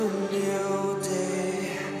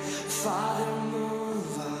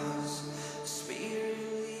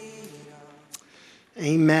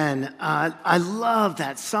Amen. I love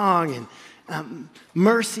that song and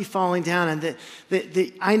mercy falling down. And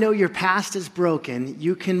I know your past is broken.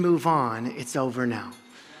 You can move on. It's over now.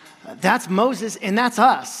 That's Moses and that's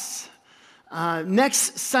us.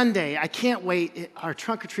 Next Sunday, I can't wait. Our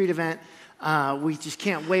trunk or treat event. We just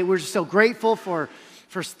can't wait. We're just so grateful for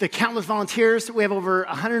the countless volunteers. We have over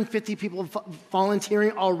 150 people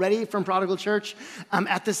volunteering already from Prodigal Church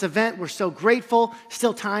at this event. We're so grateful.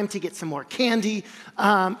 Still time to get some more candy.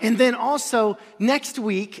 And then also next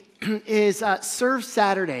week is Serve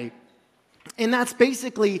Saturday. And that's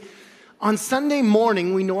basically on Sunday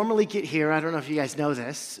morning, we normally get here. I don't know if you guys know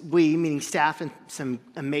this. We, meaning staff and some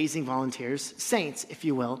amazing volunteers, saints, if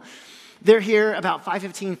you will. They're here about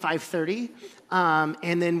 5:15, 5:30,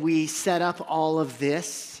 and then we set up all of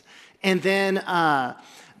this. And then,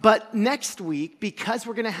 but next week, because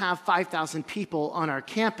we're going to have 5,000 people on our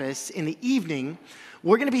campus in the evening,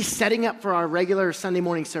 we're going to be setting up for our regular Sunday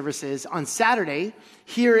morning services on Saturday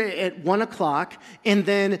here at 1 o'clock. And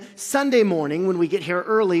then Sunday morning, when we get here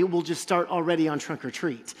early, we'll just start already on Trunk or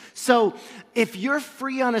Treat. So if you're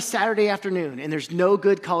free on a Saturday afternoon and there's no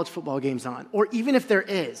good college football games on, or even if there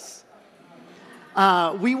is,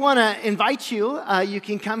 we want to invite you. You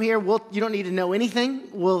can come here. You don't need to know anything.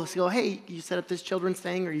 We'll go, hey, you set up this children's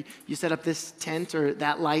thing, or you set up this tent or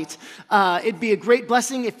that light. It'd be a great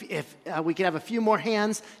blessing if we could have a few more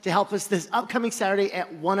hands to help us this upcoming Saturday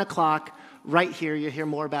at 1 o'clock right here. You'll hear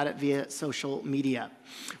more about it via social media.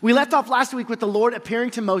 We left off last week with the Lord appearing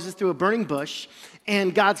to Moses through a burning bush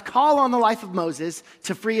and God's call on the life of Moses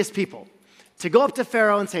to free his people, to go up to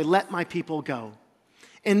Pharaoh and say, let my people go.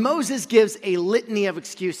 And Moses gives a litany of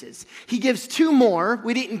excuses. He gives two more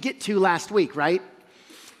we didn't get to last week, right?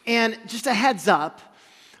 And just a heads up,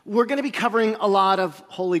 we're going to be covering a lot of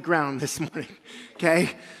holy ground this morning,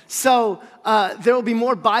 okay? So there will be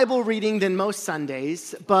more Bible reading than most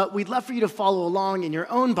Sundays, but we'd love for you to follow along in your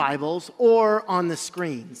own Bibles or on the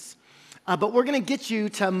screens. But we're going to get you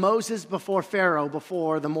to Moses before Pharaoh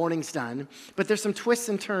before the morning's done. But there's some twists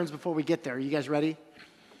and turns before we get there. Are you guys ready?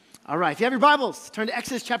 All right, if you have your Bibles, turn to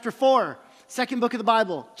Exodus chapter 4, second book of the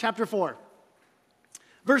Bible, chapter 4.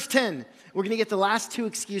 Verse 10, we're going to get the last two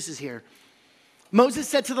excuses here. Moses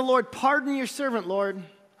said to the Lord, pardon your servant, Lord.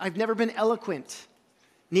 I've never been eloquent,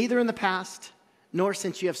 neither in the past, nor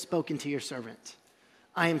since you have spoken to your servant.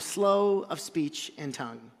 I am slow of speech and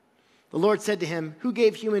tongue. The Lord said to him, who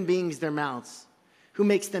gave human beings their mouths? Who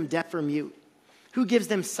makes them deaf or mute? Who gives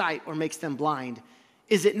them sight or makes them blind?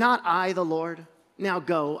 Is it not I, the Lord? Now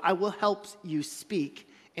go, I will help you speak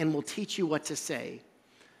and will teach you what to say.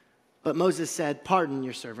 But Moses said, pardon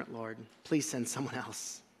your servant, Lord. Please send someone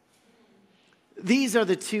else. These are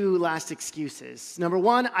the two last excuses. Number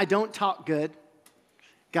one, I don't talk good.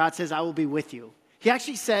 God says, I will be with you. He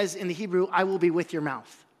actually says in the Hebrew, I will be with your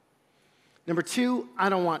mouth. Number two, I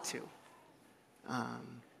don't want to.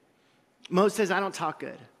 Moses says, I don't talk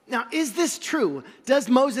good. Now, is this true? Does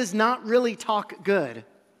Moses not really talk good?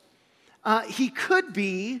 He could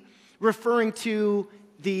be referring to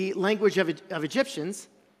the language of Egyptians,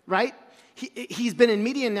 right? He's been in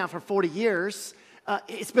Midian now for 40 years.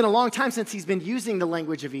 It's been a long time since he's been using the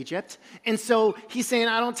language of Egypt. And so he's saying,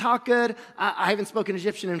 I don't talk good. I haven't spoken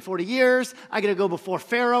Egyptian in 40 years. I got to go before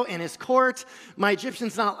Pharaoh and his court. My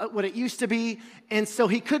Egyptian's not what it used to be. And so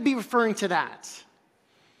he could be referring to that.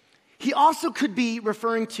 He also could be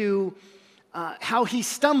referring to how he's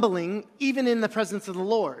stumbling even in the presence of the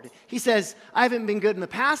Lord. He says, I haven't been good in the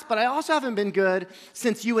past, but I also haven't been good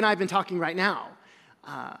since you and I have been talking right now.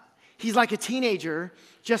 He's like a teenager,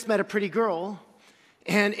 just met a pretty girl,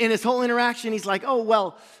 and in his whole interaction, he's like, oh,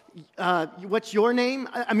 well, what's your name?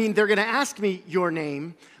 I mean, they're going to ask me your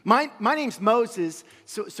name. My name's Moses,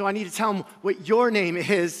 so I need to tell them what your name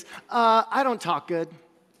is. I don't talk good.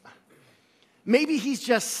 Maybe he's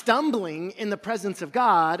just stumbling in the presence of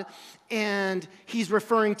God, and he's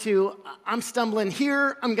referring to, I'm stumbling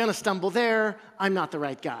here, I'm going to stumble there, I'm not the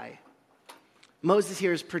right guy. Moses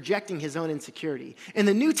here is projecting his own insecurity. And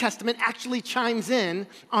the New Testament actually chimes in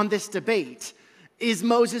on this debate. Is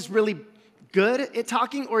Moses really good at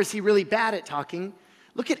talking, or is he really bad at talking?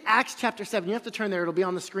 Look at Acts chapter 7. You have to turn there. It'll be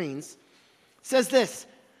on the screens. It says this.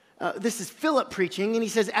 This is Philip preaching, and he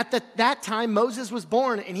says, at that time, Moses was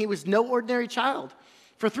born, and he was no ordinary child.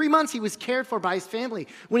 For 3 months, he was cared for by his family.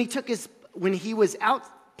 When he was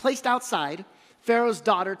placed outside, Pharaoh's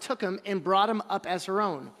daughter took him and brought him up as her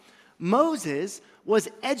own. Moses was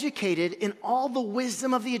educated in all the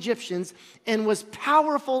wisdom of the Egyptians and was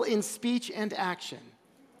powerful in speech and action.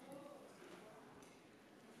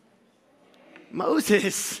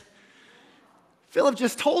 Moses, Philip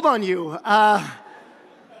just told on you.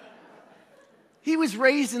 He was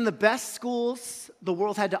raised in the best schools the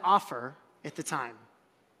world had to offer at the time.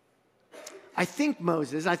 I think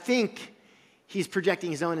he's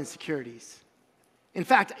projecting his own insecurities. In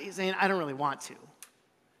fact, he's saying, I don't really want to.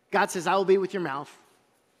 God says, I will be with your mouth.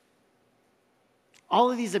 All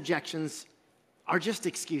of these objections are just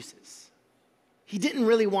excuses. He didn't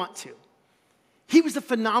really want to. He was a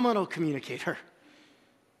phenomenal communicator.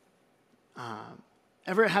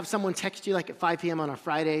 Ever have someone text you like at 5 p.m. on a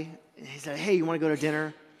Friday, and he said, hey, you want to go to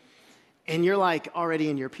dinner? And you're like already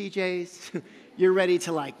in your PJs. You're ready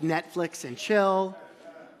to like Netflix and chill.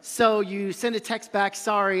 So you send a text back,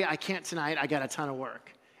 sorry, I can't tonight, I got a ton of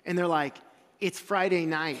work. And they're like, it's Friday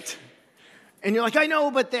night. And you're like, I know,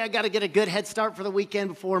 but I got to get a good head start for the weekend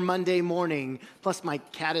before Monday morning. Plus my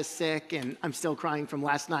cat is sick and I'm still crying from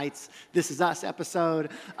last night's This Is Us episode.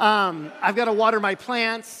 I've got to water my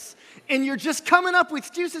plants. And you're just coming up with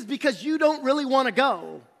excuses because you don't really want to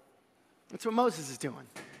go. That's what Moses is doing.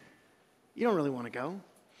 You don't really want to go.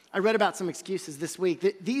 I read about some excuses this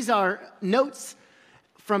week. These are notes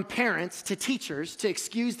from parents to teachers to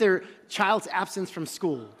excuse their child's absence from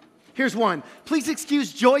school. Here's one. Please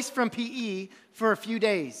excuse Joyce from PE for a few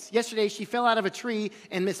days. Yesterday, she fell out of a tree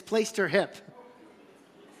and misplaced her hip.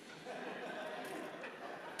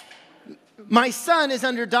 My son is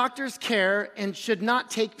under doctor's care and should not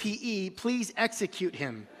take PE. Please execute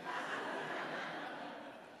him.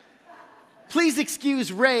 Please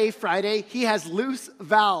excuse Ray Friday. He has loose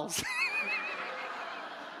valves.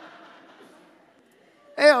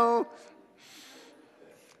 Ayo.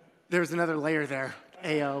 There's another layer there.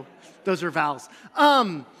 Ayo. Those are vowels.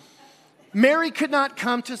 Mary could not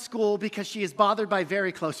come to school because she is bothered by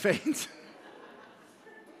varicose veins.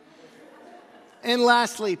 And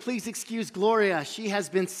lastly, please excuse Gloria. She has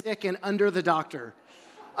been sick and under the doctor.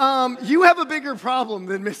 You have a bigger problem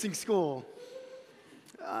than missing school.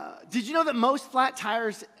 Did you know that most flat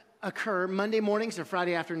tires occur Monday mornings or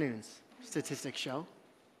Friday afternoons? Statistics show.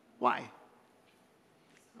 Why?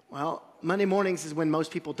 Well, Monday mornings is when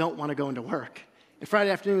most people don't want to go into work. And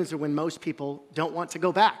Friday afternoons are when most people don't want to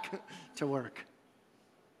go back to work.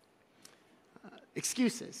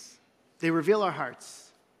 Excuses. They reveal our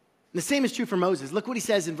hearts. And the same is true for Moses. Look what he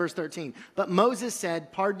says in verse 13. But Moses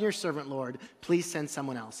said, pardon your servant, Lord. Please send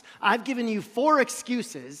someone else. I've given you 4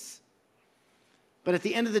 excuses, but at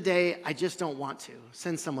the end of the day, I just don't want to.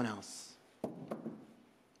 Send someone else.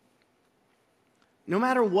 No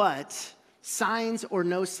matter what, signs or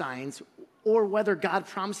no signs, or whether God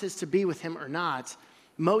promises to be with him or not,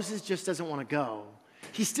 Moses just doesn't want to go.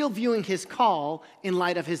 He's still viewing his call in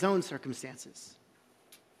light of his own circumstances.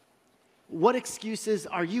 What excuses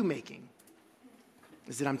are you making?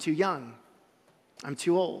 Is it I'm too young? I'm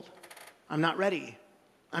too old? I'm not ready?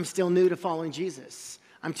 I'm still new to following Jesus?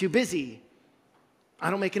 I'm too busy? I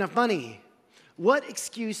don't make enough money? What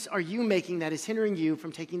excuse are you making that is hindering you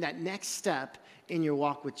from taking that next step in your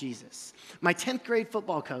walk with Jesus? My 10th grade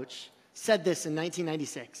football coach said this in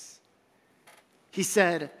 1996. He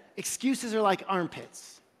said, excuses are like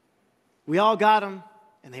armpits. We all got them,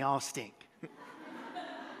 and they all stink.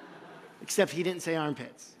 Except he didn't say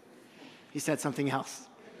armpits. He said something else.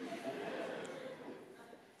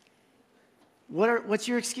 What's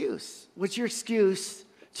your excuse? What's your excuse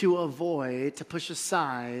to avoid, to push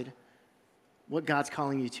aside what God's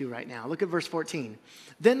calling you to right now? Look at verse 14.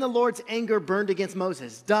 Then the Lord's anger burned against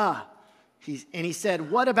Moses. And he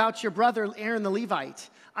said, what about your brother Aaron the Levite?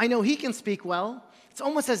 I know he can speak well. It's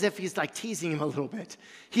almost as if he's like teasing him a little bit.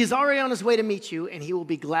 He is already on his way to meet you, and he will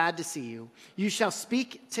be glad to see you. You shall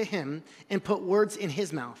speak to him and put words in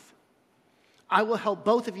his mouth. I will help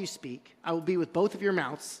both of you speak. I will be with both of your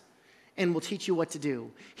mouths and will teach you what to do.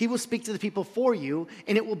 He will speak to the people for you,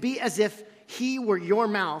 and it will be as if he were your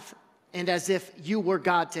mouth and as if you were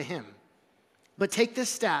God to him. But take this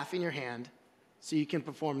staff in your hand so you can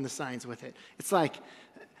perform the signs with it. It's like,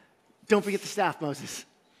 don't forget the staff, Moses.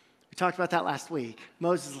 We talked about that last week.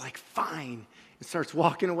 Moses is like, fine, and starts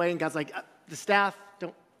walking away, and God's like, the staff,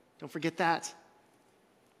 don't forget that. Have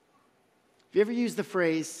you ever used the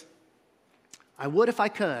phrase, I would if I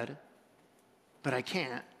could, but I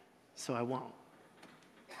can't, so I won't?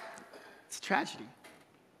 It's a tragedy.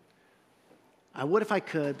 I would if I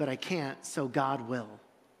could, but I can't, so God will.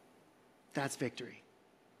 That's victory.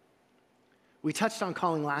 We touched on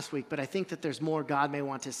calling last week, but I think that there's more God may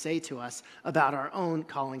want to say to us about our own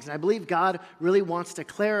callings. And I believe God really wants to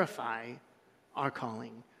clarify our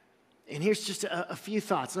calling. And here's just a few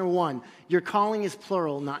thoughts. Number one, your calling is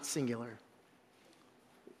plural, not singular.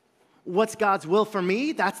 What's God's will for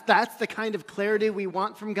me? That's the kind of clarity we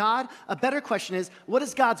want from God. A better question is, what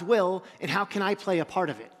is God's will and how can I play a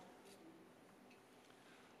part of it?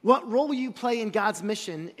 What role you play in God's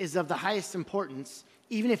mission is of the highest importance,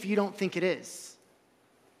 even if you don't think it is.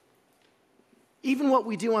 Even what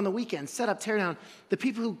we do on the weekend, set up, tear down, the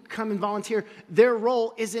people who come and volunteer, their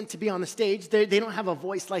role isn't to be on the stage. They don't have a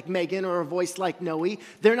voice like Megan or a voice like Noe.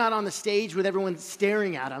 They're not on the stage with everyone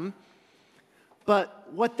staring at them. But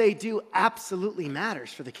what they do absolutely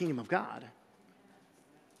matters for the kingdom of God.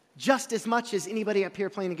 Just as much as anybody up here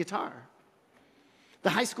playing the guitar. The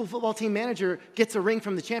high school football team manager gets a ring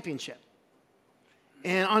from the championship.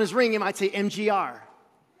 And on his ring, it might say MGR.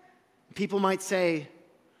 People might say,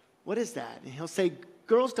 what is that? And he'll say,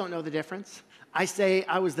 girls don't know the difference. I say,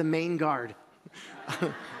 I was the main guard.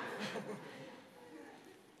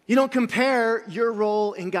 You don't compare your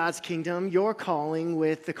role in God's kingdom, your calling,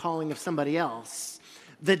 with the calling of somebody else.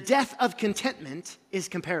 The death of contentment is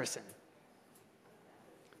comparison.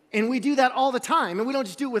 And we do that all the time. And we don't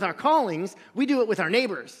just do it with our callings. We do it with our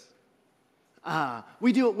neighbors.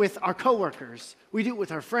 We do it with our coworkers. We do it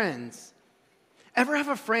with our friends. Ever have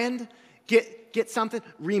a friend get something,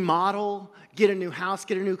 remodel, get a new house,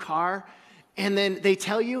 get a new car, and then they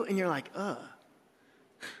tell you, and you're like, ugh.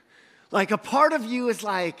 Like a part of you is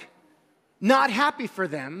like not happy for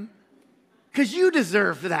them because you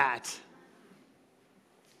deserve that.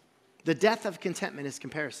 The death of contentment is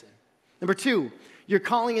comparison. Number 2, your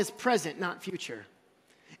calling is present, not future.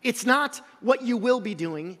 It's not what you will be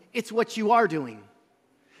doing, it's what you are doing.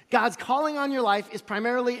 God's calling on your life is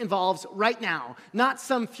primarily involves right now, not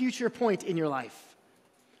some future point in your life.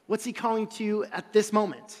 What's he calling to you at this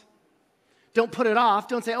moment? Don't put it off.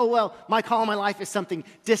 Don't say, oh, well, my call in my life is something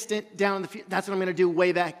distant down in the future. That's what I'm going to do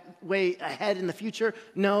way ahead in the future.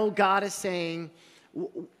 No, God is saying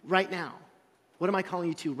right now. What am I calling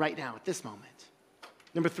you to right now at this moment?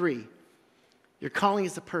 Number 3, your calling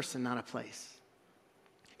is a person, not a place.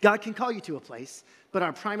 God can call you to a place, but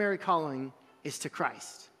our primary calling is to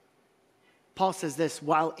Christ. Paul says this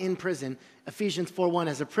while in prison, Ephesians 4:1,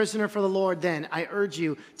 as a prisoner for the Lord, then I urge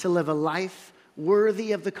you to live a life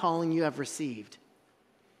worthy of the calling you have received.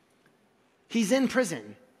 He's in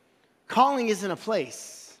prison. Calling isn't a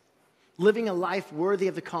place. Living a life worthy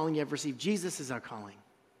of the calling you have received. Jesus is our calling.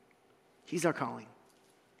 He's our calling.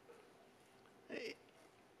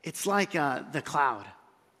 It's like the cloud.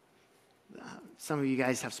 Some of you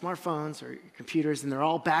guys have smartphones or computers, and they're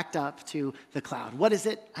all backed up to the cloud. What is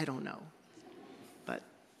it? I don't know. But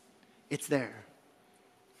it's there.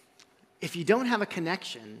 If you don't have a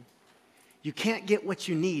connection, you can't get what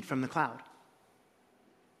you need from the cloud.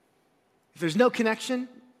 If there's no connection,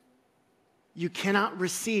 you cannot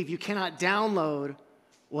receive, you cannot download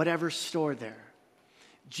whatever's stored there.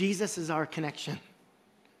 Jesus is our connection.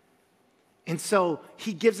 And so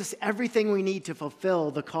he gives us everything we need to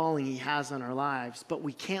fulfill the calling he has on our lives, but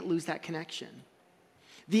we can't lose that connection.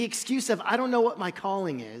 The excuse of, I don't know what my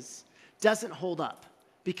calling is, doesn't hold up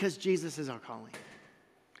because Jesus is our calling.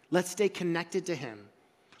 Let's stay connected to him.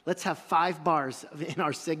 Let's have 5 bars in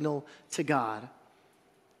our signal to God,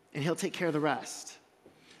 and he'll take care of the rest.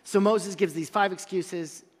 So Moses gives these 5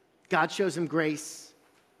 excuses. God shows him grace,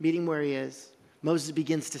 meet him where he is. Moses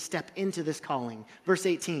begins to step into this calling. Verse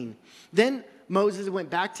 18, then Moses went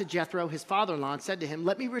back to Jethro, his father-in-law, and said to him,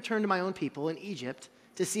 let me return to my own people in Egypt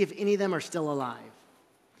to see if any of them are still alive.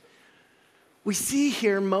 We see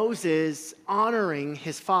here Moses honoring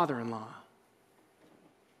his father-in-law,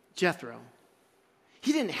 Jethro.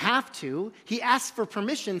 He didn't have to. He asked for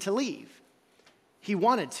permission to leave. He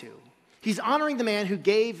wanted to. He's honoring the man who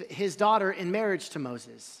gave his daughter in marriage to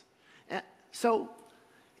Moses. So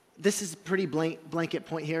this is a pretty blanket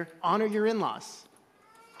point here. Honor your in-laws,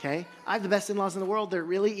 okay? I have the best in-laws in the world. They're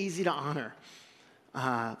really easy to honor.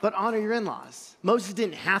 But honor your in-laws. Moses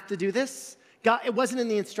didn't have to do this. God, it wasn't in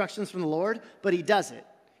the instructions from the Lord, but he does it.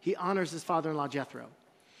 He honors his father-in-law, Jethro.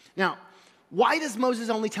 Now, why does Moses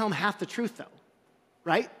only tell him half the truth, though?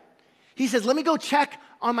 Right? He says, let me go check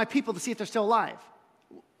on my people to see if they're still alive.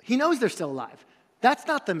 He knows they're still alive. That's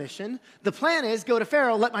not the mission. The plan is go to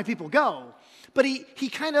Pharaoh, let my people go. But he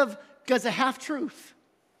kind of does a half-truth.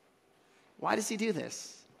 Why does he do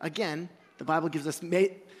this? Again, the Bible gives us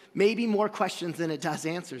maybe more questions than it does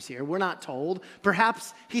answers here. We're not told.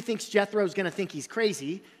 Perhaps he thinks Jethro's going to think he's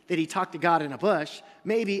crazy, that he talked to God in a bush.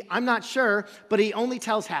 Maybe, I'm not sure, but he only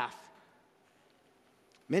tells half.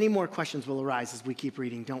 Many more questions will arise as we keep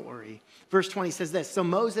reading, don't worry. Verse 20 says this, so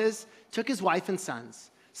Moses took his wife and sons,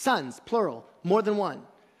 plural, more than one.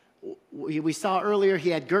 We saw earlier he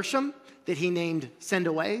had Gershom that he named Send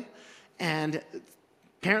Away, and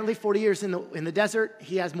apparently 40 years in the desert,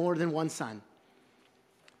 he has more than one son.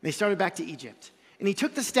 They started back to Egypt. And he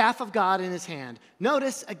took the staff of God in his hand.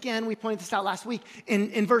 Notice, again, we pointed this out last week.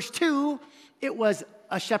 In verse 2, it was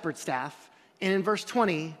a shepherd's staff. And in verse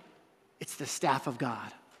 20, it's the staff of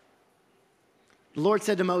God. The Lord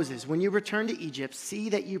said to Moses, when you return to Egypt, see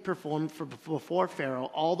that you perform before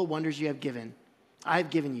Pharaoh all the wonders I have given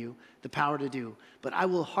you the power to do. But I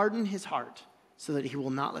will harden his heart so that he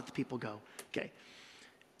will not let the people go. Okay,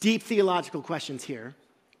 deep theological questions here.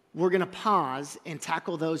 We're going to pause and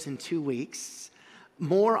tackle those in 2 weeks.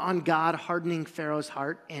 More on God hardening Pharaoh's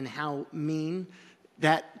heart and how mean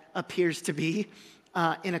that appears to be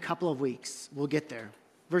in a couple of weeks. We'll get there.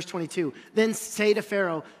 Verse 22, then say to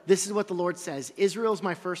Pharaoh, this is what the Lord says, Israel's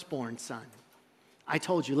my firstborn son. I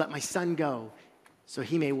told you, let my son go so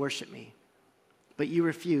he may worship me. But you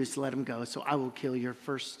refused to let him go, so I will kill your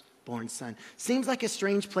firstborn son. Seems like a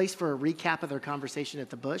strange place for a recap of their conversation at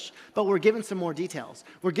the bush, but we're given some more details.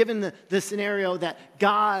 We're given the scenario that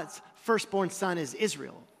God's firstborn son is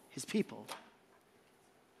Israel, his people.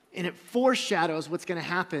 And it foreshadows what's going to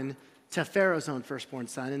happen to Pharaoh's own firstborn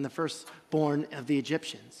son and the firstborn of the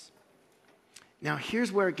Egyptians. Now,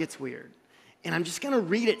 here's where it gets weird. And I'm just going to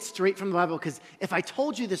read it straight from the Bible, because if I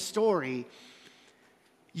told you this story,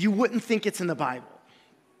 you wouldn't think it's in the Bible.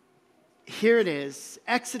 Here it is,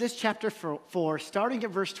 Exodus chapter 4, starting at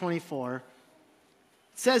verse 24. It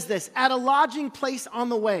says this, at a lodging place on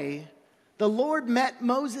the way, the Lord met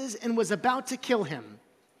Moses and was about to kill him.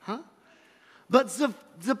 But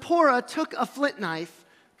Zipporah took a flint knife,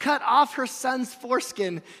 cut off her son's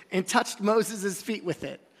foreskin, and touched Moses' feet with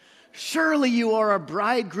it. Surely you are a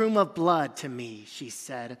bridegroom of blood to me, she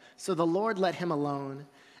said. So the Lord let him alone.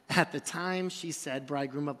 At the time she said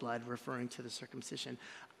bridegroom of blood, referring to the circumcision.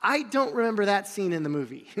 I don't remember that scene in the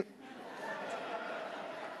movie.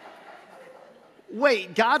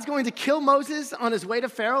 Wait, God's going to kill Moses on his way to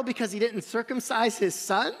Pharaoh because he didn't circumcise his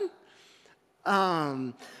son?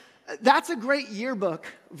 That's a great yearbook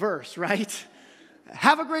verse, right?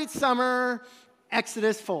 Have a great summer,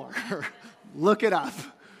 Exodus 4. Look it up.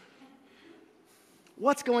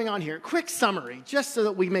 What's going on here? Quick summary, just so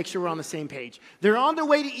that we make sure we're on the same page. They're on their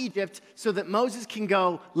way to Egypt so that Moses can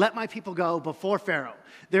go, let my people go before Pharaoh.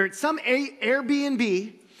 They're at some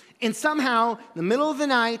Airbnb, and somehow, in the middle of the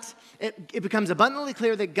night, it becomes abundantly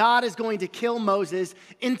clear that God is going to kill Moses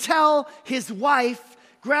until his wife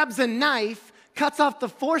grabs a knife, cuts off the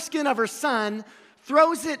foreskin of her son,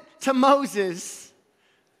 throws it to Moses.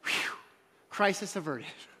 Whew, crisis averted.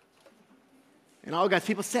 And all God's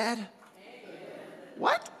people said, amen.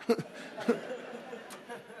 What?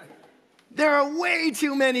 There are way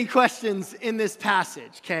too many questions in this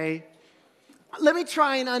passage, okay? Let me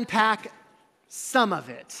try and unpack some of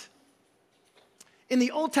it. In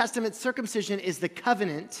the Old Testament, circumcision is the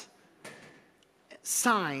covenant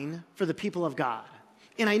sign for the people of God.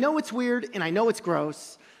 And I know it's weird and I know it's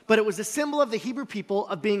gross, but it was a symbol of the Hebrew people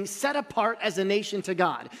of being set apart as a nation to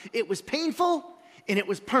God. It was painful and it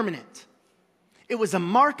was permanent. It was a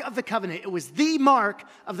mark of the covenant. It was the mark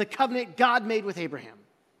of the covenant God made with Abraham.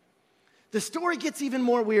 The story gets even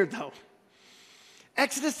more weird, though.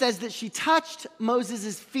 Exodus says that she touched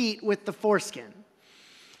Moses' feet with the foreskin.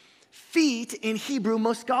 Feet in Hebrew,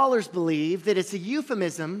 most scholars believe that it's a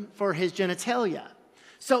euphemism for his genitalia.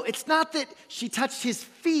 So it's not that she touched his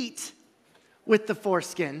feet with the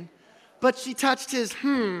foreskin, but she touched his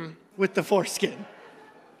with the foreskin.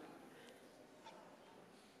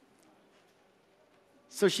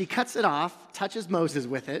 So she cuts it off, touches Moses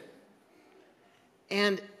with it,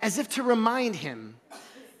 and as if to remind him,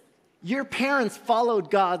 your parents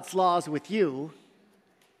followed God's laws with you,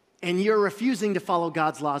 and you're refusing to follow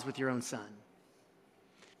God's laws with your own son.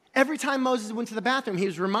 Every time Moses went to the bathroom, he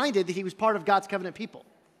was reminded that he was part of God's covenant people.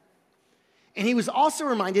 And he was also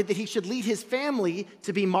reminded that he should lead his family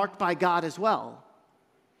to be marked by God as well.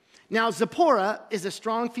 Now, Zipporah is a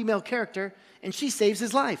strong female character, and she saves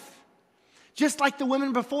his life. Just like the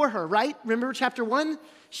women before her, right? Remember chapter 1?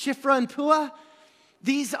 Shiphrah and Puah?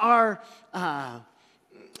 These are the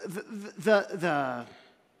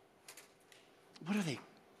what are they?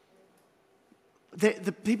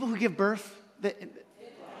 The people who give birth?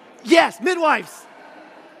 Yes, midwives.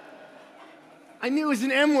 I knew it was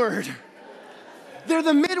an M word. They're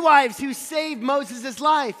the midwives who saved Moses'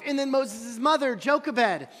 life. And then Moses' mother,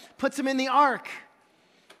 Jochebed, puts him in the ark,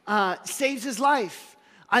 saves his life.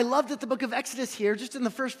 I love that the book of Exodus here, just in the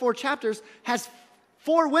first 4 chapters, has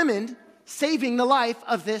 4 women saving the life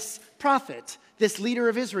of this prophet, this leader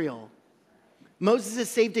of Israel. Moses is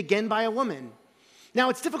saved again by a woman. Now,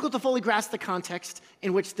 it's difficult to fully grasp the context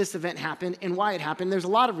in which this event happened and why it happened. There's a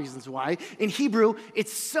lot of reasons why. In Hebrew,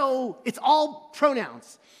 it's all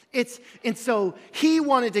pronouns. And so he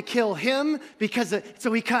wanted to kill him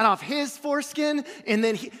so he cut off his foreskin, and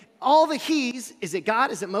then all the he's, is it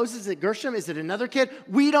God, is it Moses, is it Gershom, is it another kid?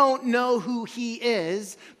 We don't know who he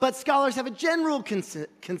is, but scholars have a general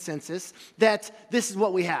consensus that this is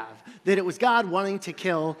what we have, that it was God wanting to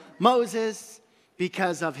kill Moses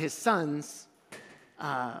because of his son's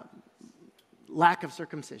lack of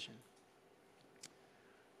circumcision.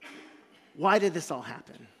 Why did this all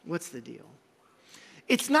happen? What's the deal?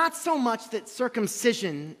 It's not so much that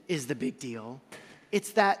circumcision is the big deal.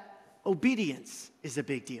 It's that obedience is a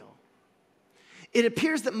big deal. It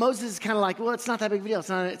appears that Moses is kind of like, well, it's not that big of a deal.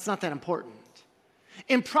 It's not that important.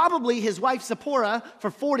 And probably his wife Zipporah,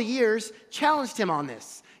 for 40 years, challenged him on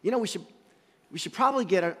this. You know, we should probably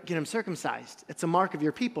get him circumcised. It's a mark of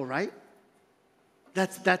your people, right?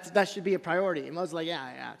 That should be a priority. And Moses is like,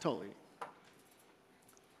 yeah, totally.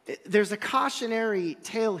 There's a cautionary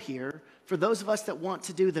tale here for those of us that want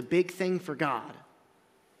to do the big thing for God.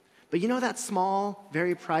 But you know that small,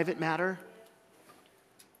 very private matter?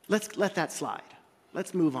 Let's let that slide.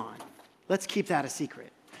 Let's move on. Let's keep that a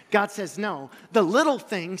secret. God says, no, the little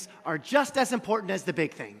things are just as important as the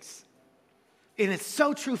big things. And it's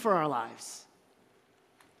so true for our lives.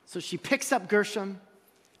 So she picks up Gershom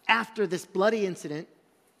after this bloody incident,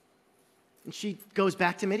 and she goes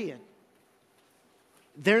back to Midian.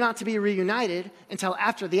 They're not to be reunited until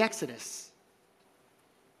after the Exodus.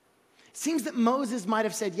 It seems that Moses might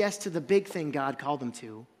have said yes to the big thing God called him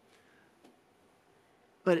to,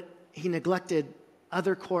 but he neglected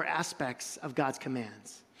other core aspects of God's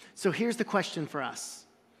commands. So here's the question for us.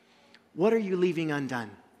 What are you leaving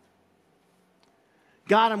undone?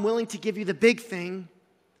 God, I'm willing to give you the big thing,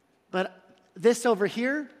 but this over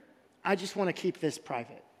here, I just want to keep this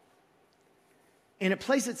private. And it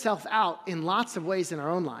plays itself out in lots of ways in our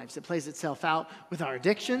own lives. It plays itself out with our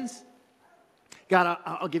addictions. God,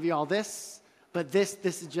 I'll give you all this, but this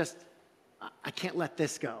is just, I can't let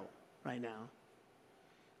this go right now.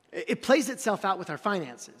 It plays itself out with our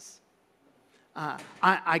finances.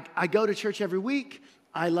 I go to church every week.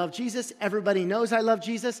 I love Jesus. Everybody knows I love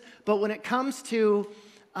Jesus. But when it comes to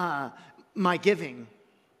my giving,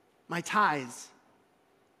 my tithes,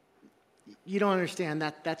 you don't understand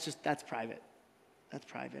that's private. That's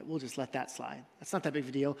private. We'll just let that slide. That's not that big of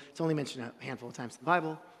a deal. It's only mentioned a handful of times in the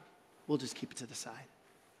Bible. We'll just keep it to the side.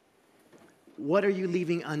 What are you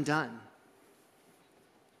leaving undone?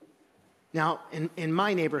 Now, in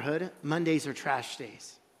my neighborhood, Mondays are trash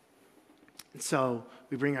days. And so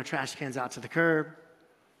we bring our trash cans out to the curb.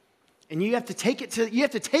 And you have to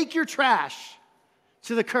take your trash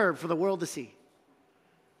to the curb for the world to see.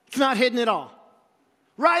 It's not hidden at all.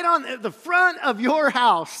 Right on the front of your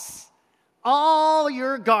house, all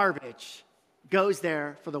your garbage goes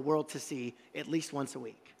there for the world to see at least once a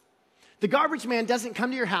week. The garbage man doesn't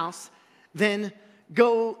come to your house, then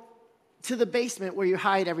go to the basement where you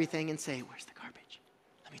hide everything and say, where's the garbage?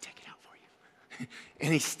 Let me take it out for you.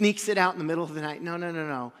 And he sneaks it out in the middle of the night.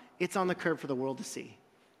 No. It's on the curb for the world to see.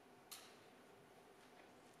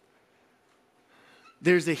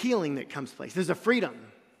 There's a healing that comes place. There's a freedom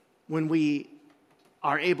when we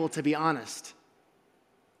are able to be honest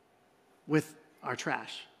with our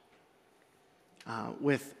trash,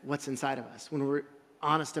 with what's inside of us, when we're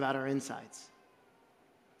honest about our insides.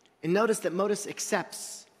 And notice that Moses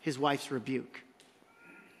accepts his wife's rebuke.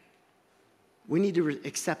 We need to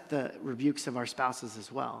accept the rebukes of our spouses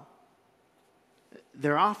as well.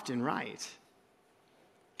 They're often right.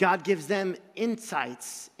 God gives them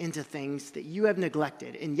insights into things that you have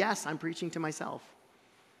neglected. And yes, I'm preaching to myself.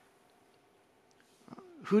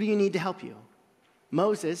 Who do you need to help you?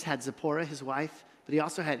 Moses had Zipporah, his wife, but he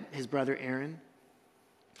also had his brother Aaron.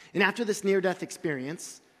 And after this near-death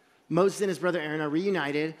experience, Moses and his brother Aaron are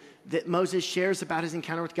reunited. That Moses shares about his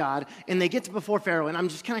encounter with God, and they get to before Pharaoh. And I'm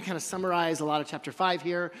just kind of summarize a lot of chapter 5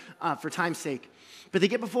 here for time's sake. But they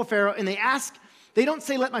get before Pharaoh, and they don't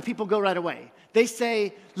say, let my people go right away. They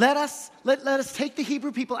say, let us take the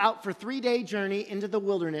Hebrew people out for a 3-day journey into the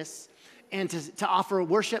wilderness and to offer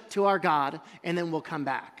worship to our God, and then we'll come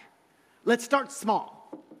back. Let's start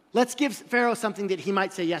small. Let's give Pharaoh something that he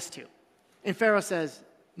might say yes to. And Pharaoh says,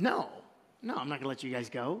 no, I'm not going to let you guys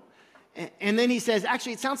go. And then he says,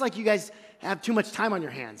 actually, it sounds like you guys have too much time on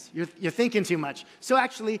your hands. You're thinking too much. So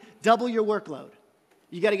actually, double your workload.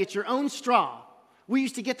 You got to get your own straw. We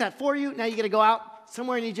used to get that for you. Now you got to go out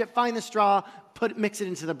somewhere in Egypt, find the straw, mix it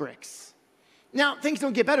into the bricks. Now, things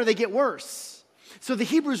don't get better. They get worse. So the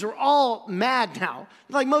Hebrews are all mad now.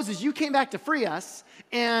 They're like, Moses, you came back to free us,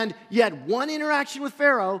 and you had one interaction with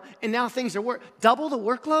Pharaoh, and now things are double the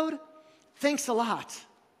workload? Thanks a lot.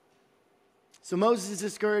 So Moses is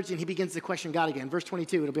discouraged, and he begins to question God again. Verse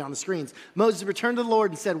 22, it'll be on the screens. Moses returned to the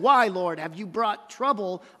Lord and said, why, Lord, have you brought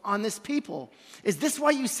trouble on this people? Is this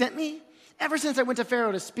why you sent me? Ever since I went to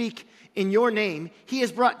Pharaoh to speak in your name, he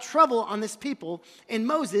has brought trouble on this people, and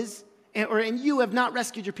you have not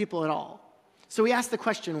rescued your people at all. So we ask the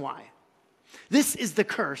question, why? This is the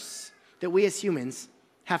curse that we as humans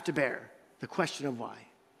have to bear, the question of why.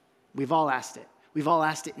 We've all asked it. We've all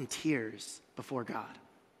asked it in tears before God.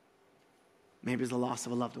 Maybe it was the loss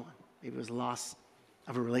of a loved one. Maybe it was the loss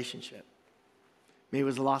of a relationship. Maybe it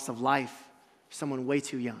was the loss of life for someone way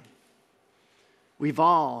too young. We've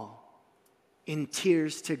all, in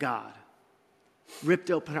tears to God,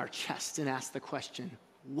 ripped open our chest and asked the question,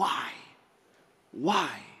 why? Why?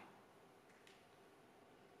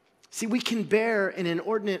 See, we can bear an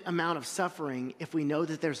inordinate amount of suffering if we know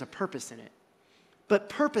that there's a purpose in it. But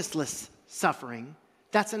purposeless suffering,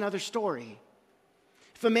 that's another story.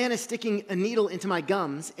 If a man is sticking a needle into my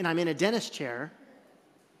gums and I'm in a dentist chair,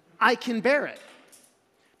 I can bear it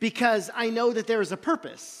because I know that there is a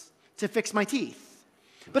purpose to fix my teeth.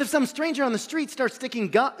 But if some stranger on the street starts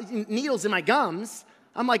sticking needles in my gums,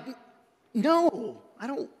 I'm like, no, I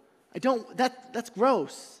don't, that's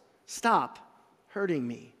gross. Stop hurting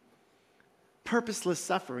me. Purposeless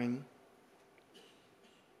suffering,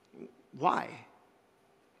 why?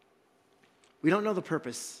 We don't know the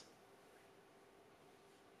purpose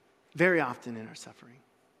very often in our suffering.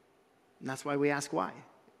 And that's why we ask why.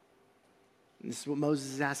 And this is what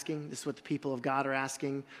Moses is asking. This is what the people of God are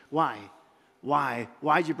asking. Why? Why?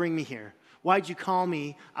 Why'd you bring me here? Why'd you call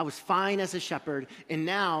me? I was fine as a shepherd, and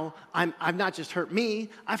now I've not just hurt me,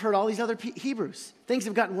 I've hurt all these other Hebrews. Things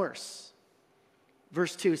have gotten worse.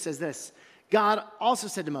 Verse 2 says this, God also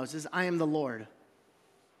said to Moses, I am the Lord.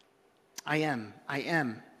 I am.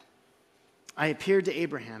 I appeared to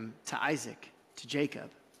Abraham, to Isaac, to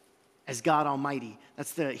Jacob, as God Almighty.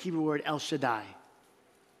 That's the Hebrew word El Shaddai.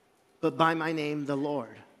 But by my name, the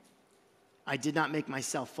Lord, I did not make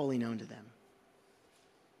myself fully known to them.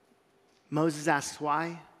 Moses asks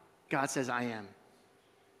why. God says, I am.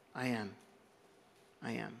 I am.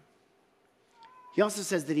 I am. He also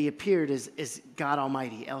says that he appeared as God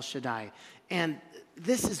Almighty, El Shaddai. And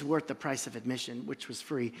this is worth the price of admission, which was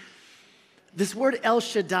free. This word El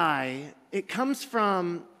Shaddai, it comes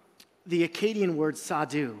from the Akkadian word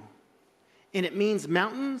Sadu. And it means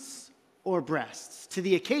mountains or breasts. To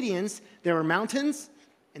the Akkadians, there were mountains,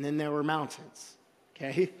 and then there were mountains.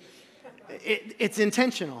 Okay? It's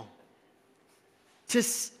intentional.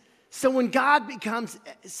 So when God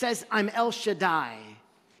says, I'm El Shaddai,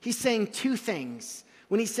 he's saying two things.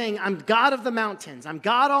 When he's saying, I'm God of the mountains, I'm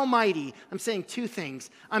God Almighty, I'm saying two things.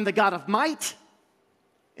 I'm the God of might,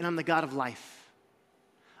 and I'm the God of life.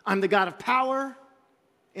 I'm the God of power,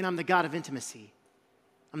 and I'm the God of intimacy.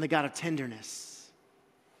 I'm the God of tenderness.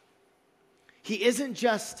 He isn't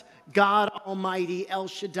just God Almighty, El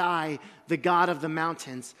Shaddai, the God of the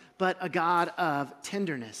mountains, but a God of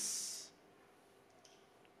tenderness,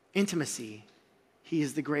 intimacy. He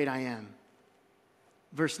is the great I am.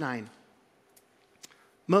 Verse 9.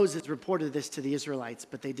 Moses reported this to the Israelites,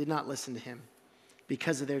 but they did not listen to him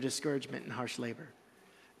because of their discouragement and harsh labor.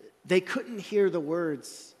 They couldn't hear the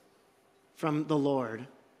words from the Lord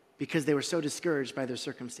because they were so discouraged by their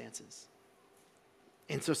circumstances.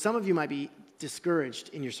 And so some of you might be discouraged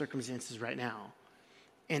in your circumstances right now,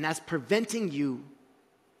 and that's preventing you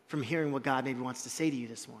from hearing what God maybe wants to say to you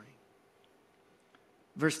this morning.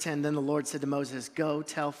 Verse 10, then the Lord said to Moses, go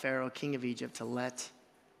tell Pharaoh, king of Egypt, to let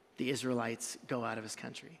the Israelites go out of his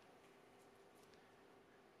country.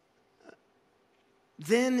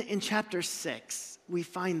 Then in chapter 6, we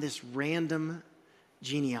find this random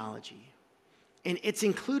genealogy. And it's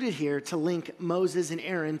included here to link Moses and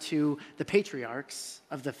Aaron to the patriarchs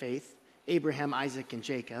of the faith, Abraham, Isaac, and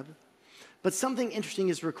Jacob. But something interesting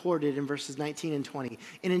is recorded in verses 19 and 20.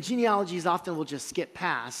 And in genealogies, often we'll just skip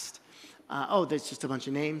past. There's just a bunch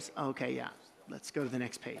of names. Okay, yeah. Let's go to the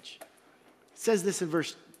next page. It says this in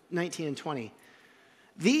verse 19 and 20.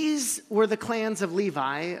 These were the clans of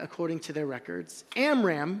Levi, according to their records.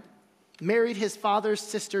 Amram married his father's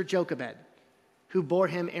sister Jochebed, who bore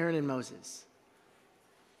him Aaron and Moses.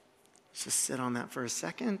 Let's just sit on that for a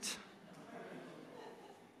second.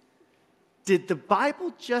 Did the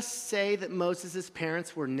Bible just say that Moses'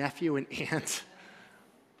 parents were nephew and aunt?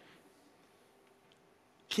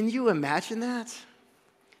 Can you imagine that?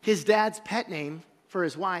 His dad's pet name for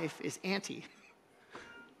his wife is Auntie.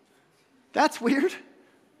 That's weird.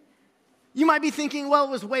 You might be thinking, well, it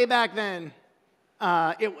was way back then.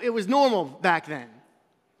 It was normal back then,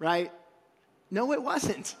 right? No, it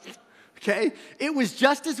wasn't, okay? It was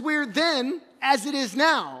just as weird then as it is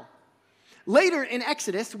now. Later in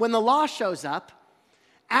Exodus, when the law shows up,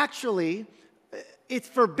 actually, it's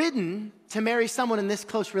forbidden to marry someone in this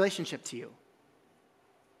close relationship to you.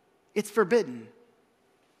 It's forbidden.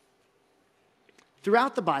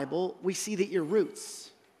 Throughout the Bible, we see that your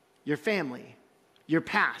roots, your family, your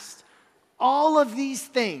past, all of these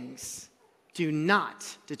things do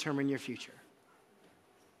not determine your future.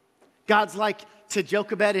 God's like to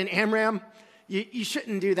Jochebed and Amram, you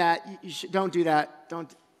shouldn't do that. Don't do that.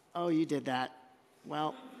 Oh, you did that.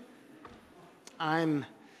 Well, I'm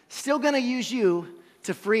still going to use you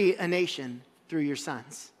to free a nation through your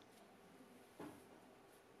sons.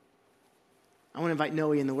 I want to invite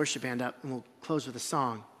Noe and the worship band up, and we'll close with a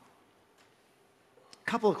song. A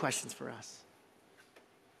couple of questions for us.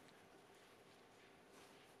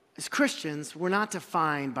 As Christians, we're not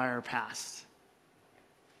defined by our past,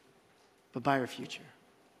 but by our future.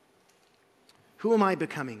 Who am I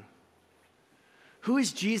becoming? Who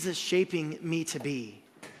is Jesus shaping me to be?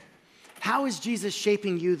 How is Jesus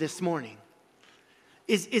shaping you this morning?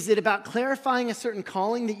 Is it about clarifying a certain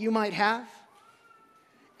calling that you might have?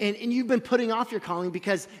 And you've been putting off your calling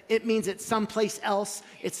because it means it's someplace else.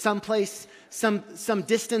 It's someplace, some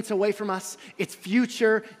distance away from us. It's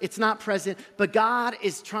future. It's not present. But God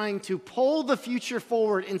is trying to pull the future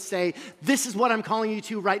forward and say, this is what I'm calling you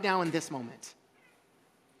to right now in this moment.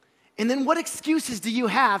 And then what excuses do you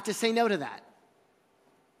have to say no to that?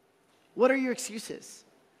 What are your excuses?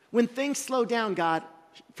 When things slow down, God,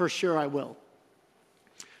 for sure I will.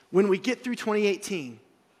 When we get through 2018,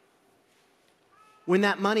 when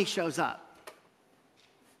that money shows up,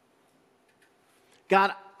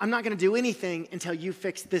 God, I'm not going to do anything until you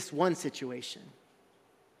fix this one situation.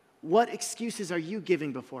 What excuses are you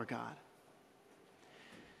giving before God?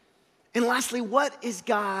 And lastly, what is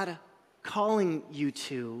God calling you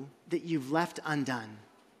to that you've left undone?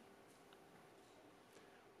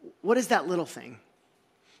 What is that little thing?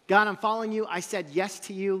 God, I'm following you. I said yes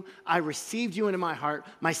to you. I received you into my heart.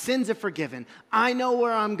 My sins are forgiven. I know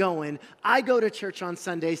where I'm going. I go to church on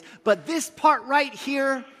Sundays. But this part right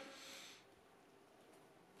here,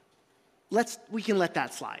 we can let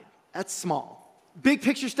that slide. That's small. Big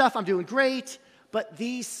picture stuff, I'm doing great. But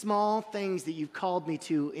these small things that you've called me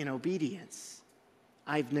to in obedience,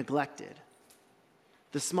 I've neglected.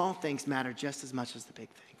 The small things matter just as much as the big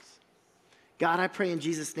things. God, I pray in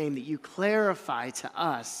Jesus' name that you clarify to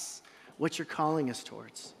us what you're calling us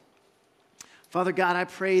towards. Father God, I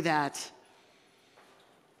pray that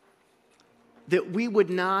we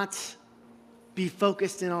would not be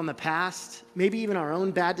focused in on the past, maybe even our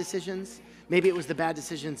own bad decisions. Maybe it was the bad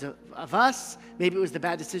decisions of us. Maybe it was the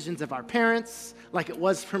bad decisions of our parents, like it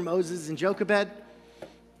was for Moses and Jochebed.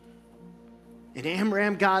 And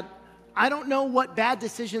Amram, God, I don't know what bad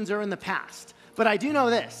decisions are in the past, but I do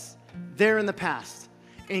know this. They're in the past.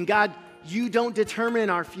 And God, you don't determine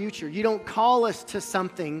our future. You don't call us to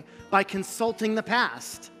something by consulting the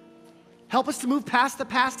past. Help us to move past the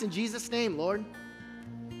past in Jesus' name, Lord.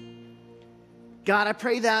 God, I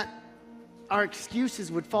pray that our excuses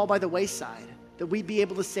would fall by the wayside, that we'd be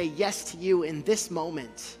able to say yes to you in this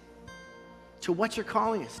moment, to what you're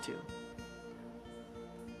calling us to.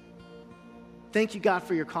 Thank you, God,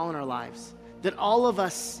 for your call in our lives, that all of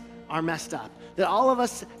us are messed up, that all of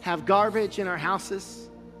us have garbage in our houses.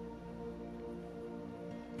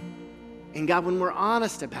 And God, when we're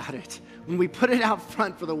honest about it, when we put it out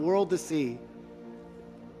front for the world to see,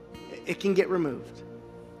 it can get removed.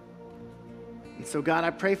 And so God, I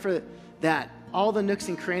pray for that, all the nooks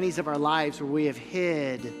and crannies of our lives where we have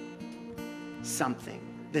hid something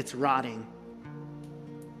that's rotting.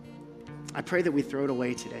 I pray that we throw it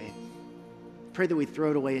away today. I pray that we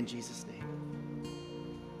throw it away in Jesus' name.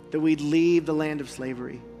 That we'd leave the land of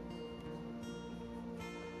slavery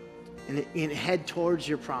and head towards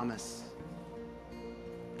your promise.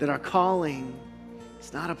 That our calling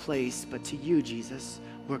is not a place, but to you, Jesus.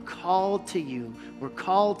 We're called to you. We're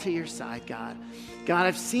called to your side, God. God,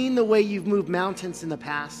 I've seen the way you've moved mountains in the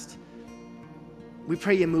past. We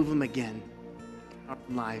pray you move them again in our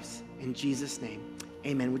lives. In Jesus' name,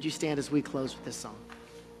 amen. Would you stand as we close with this song?